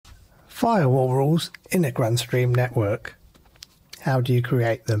Firewall rules in a Grandstream network. How do you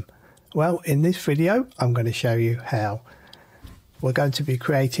create them? Well, in this video, I'm going to show you how. We're going to be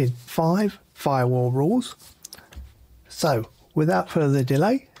creating 5 firewall rules. So, without further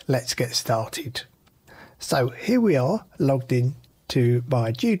delay, let's get started. So, here we are logged in to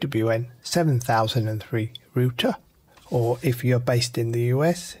my GWN 7003 router, or if you're based in the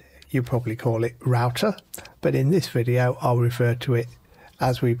US, you probably call it router, but in this video, I'll refer to it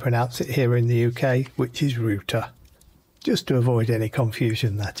as we pronounce it here in the UK, which is router, just to avoid any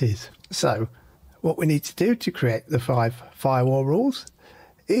confusion, that is. So what we need to do to create the 5 firewall rules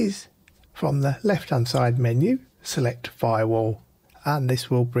is from the left hand side menu, select firewall, and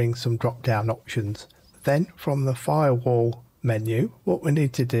this will bring some drop down options. Then from the firewall menu, what we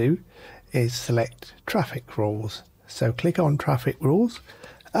need to do is select traffic rules. So click on traffic rules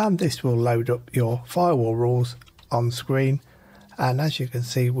and this will load up your firewall rules on screen. And as you can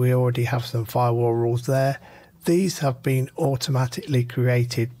see, we already have some firewall rules there. These have been automatically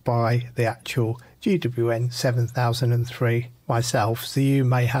created by the actual GWN 7003 myself. So you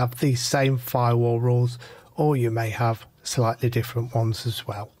may have these same firewall rules, or you may have slightly different ones as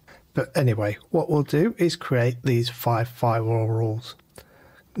well. But anyway, what we'll do is create these 5 firewall rules.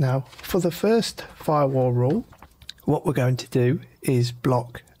 Now, for the first firewall rule, what we're going to do is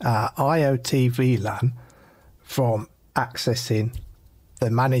block our IoT VLAN from accessing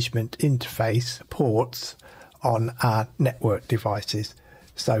the management interface ports on our network devices.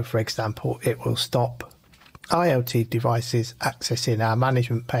 So for example, it will stop IoT devices accessing our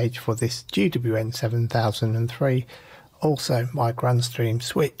management page for this GWN 7003, also my Grandstream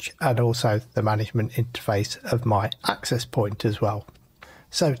switch, and also the management interface of my access point as well.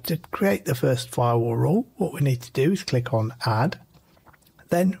 So to create the first firewall rule, what we need to do is click on Add.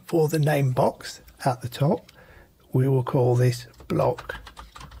 Then for the name box at the top, we will call this block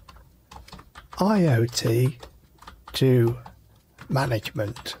IoT to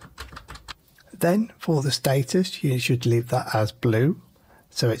management. Then for the status, you should leave that as blue,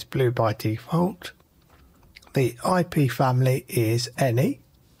 so it's blue by default. The IP family is any,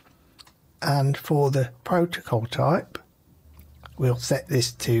 and for the protocol type, we'll set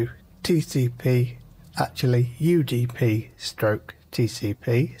this to TCP, actually UDP stroke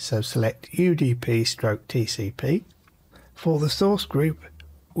TCP, so select UDP stroke TCP. For the source group,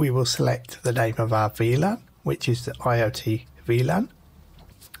 we will select the name of our VLAN, which is the IoT VLAN.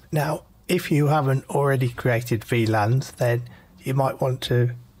 Now, if you haven't already created VLANs, then you might want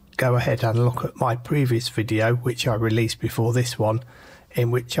to go ahead and look at my previous video, which I released before this one,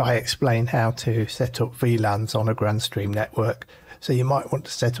 in which I explain how to set up VLANs on a Grandstream network. So you might want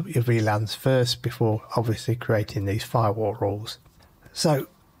to set up your VLANs first before obviously creating these firewall rules. So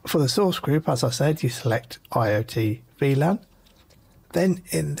for the source group, as I said, you select IoT VLAN. Then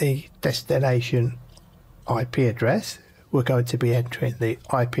in the destination IP address, we're going to be entering the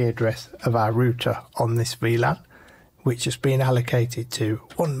IP address of our router on this VLAN, which has been allocated to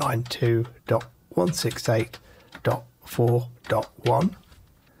 192.168.4.1.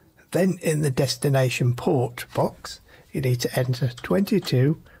 Then in the destination port box, you need to enter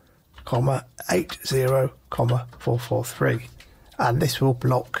 22.80.443. And this will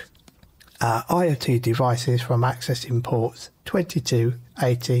block our IoT devices from accessing ports 22,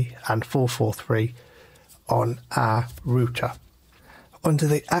 80 and 443 on our router. Under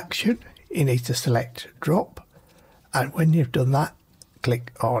the action, you need to select drop, and when you've done that,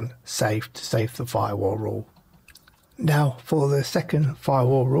 click on save to save the firewall rule. Now for the second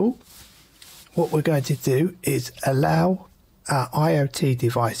firewall rule, what we're going to do is allow our IoT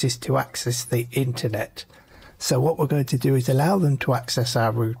devices to access the internet. So what we're going to do is allow them to access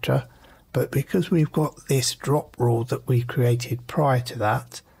our router, but because we've got this drop rule that we created prior to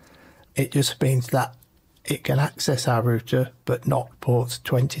that, it just means that it can access our router, but not ports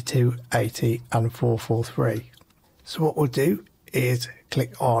 22, 80 and 443. So what we'll do is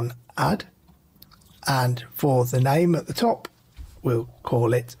click on Add, and for the name at the top, we'll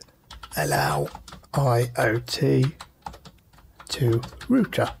call it Allow IoT to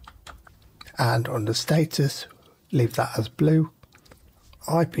Router. And under status, leave that as blue.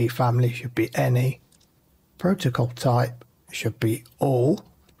 IP family should be any. Protocol type should be all,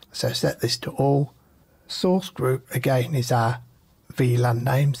 so set this to all. Source group again is our VLAN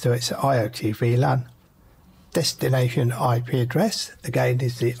name, so it's IoT VLAN. Destination IP address again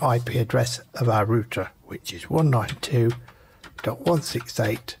is the IP address of our router, which is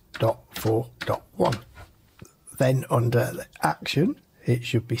 192.168.4.1. Then under the action, it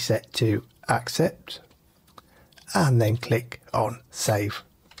should be set to accept, and then click on save.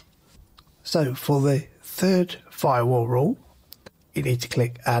 So for the third firewall rule, you need to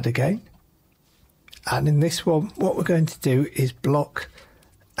click add again, And in this one, what we're going to do is block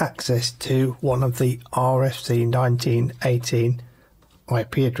access to one of the RFC 1918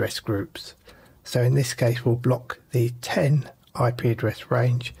 IP address groups. So in this case, we'll block the 10 IP address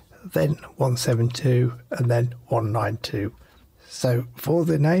range, then 172 and then 192. So for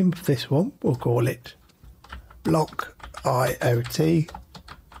the name of this one, we'll call it block IoT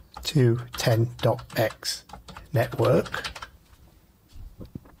to 10.x network.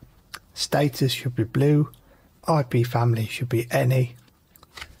 Status should be blue, IP family should be any,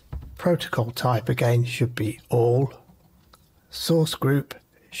 protocol type again should be all, source group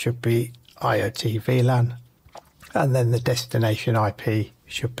should be IoT VLAN, and then the destination IP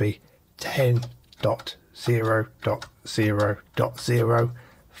should be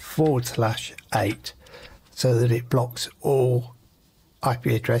 10.0.0.0/8, so that it blocks all IP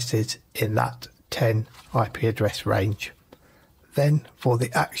addresses in that 10 IP address range. Then for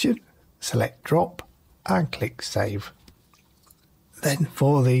the action, select drop and click save. Then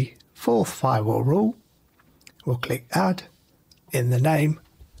for the fourth firewall rule, we'll click add. In the name,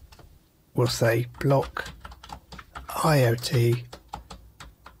 we'll say block IoT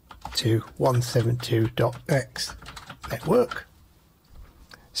to 172.x network.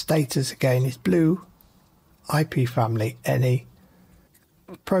 Status again is blue, IP family any,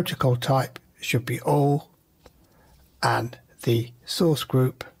 protocol type should be all, and the source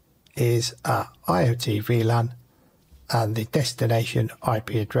group is IoT VLAN, and the destination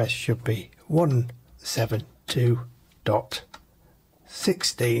IP address should be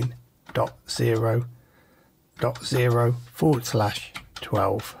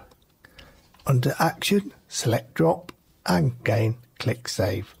 172.16.0.0/12. Under action, select drop and again click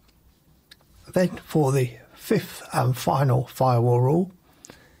save. Then for the fifth and final firewall rule,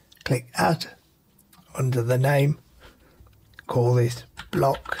 click add. Under the name, call this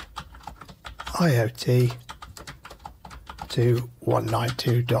block IoT to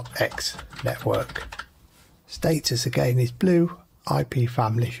 192.x network. Status again is blue, IP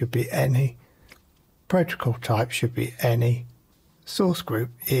family should be any, protocol type should be any, source group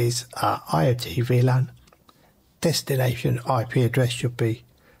is IoT VLAN, destination IP address should be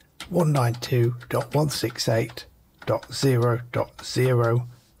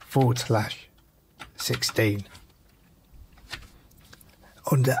 192.168.0.0/16.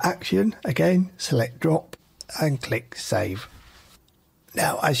 Under action, again, select drop and click save.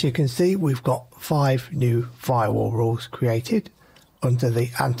 Now, as you can see, we've got 5 new firewall rules created under the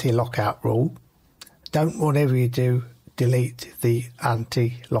anti-lockout rule. Don't, whatever you do, delete the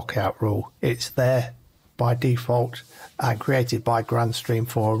anti-lockout rule. It's there by default and created by Grandstream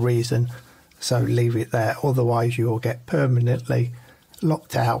for a reason, so leave it there. Otherwise, you'll get permanently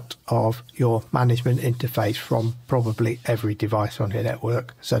locked out of your management interface from probably every device on your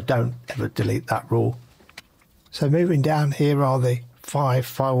network, so don't ever delete that rule. So moving down, here are the 5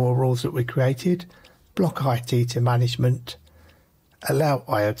 firewall rules that we created. Block IT to management, allow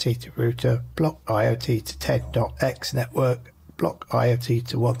IoT to router, block IoT to 10.x network, block IoT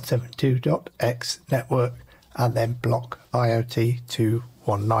to 172.x network, and then block IoT to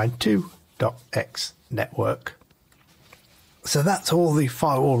 192.x network. So that's all the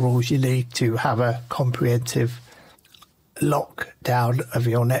firewall rules you need to have a comprehensive lockdown of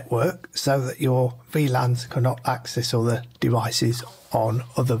your network, so that your VLANs cannot access other devices on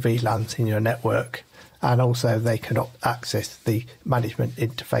other VLANs in your network, and also they cannot access the management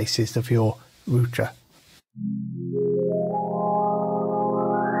interfaces of your router.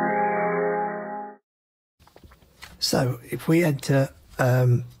 So if we enter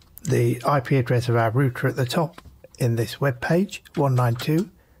the IP address of our router at the top in this web page,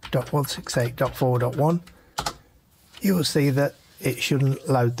 192.168.4.1, you will see that it shouldn't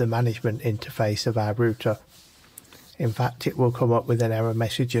load the management interface of our router. In fact, it will come up with an error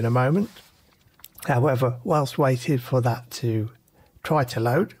message in a moment. However, whilst waiting for that to try to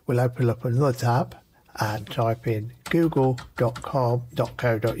load, we'll open up another tab and type in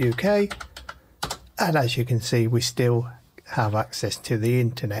google.com.co.uk, and as you can see, we still have access to the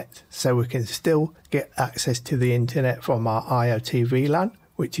internet. So we can still get access to the internet from our IoT VLAN,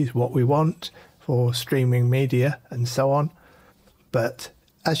 which is what we want for streaming media and so on. But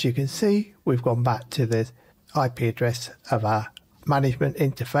as you can see, we've gone back to the IP address of our management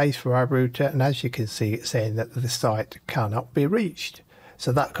interface for our router, and as you can see, it's saying that the site cannot be reached.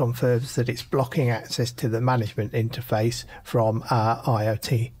 So that confirms that it's blocking access to the management interface from our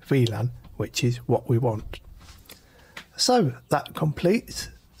IoT VLAN, which is what we want. So that completes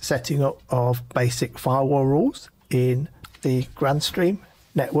setting up of basic firewall rules in the Grandstream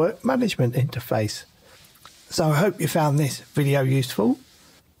Network Management Interface. So I hope you found this video useful.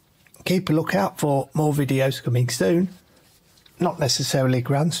 Keep a lookout for more videos coming soon. Not necessarily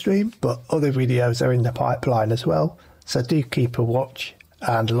Grandstream, but other videos are in the pipeline as well. So do keep a watch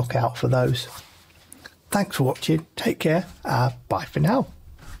and look out for those. Thanks for watching. Take care. Bye for now.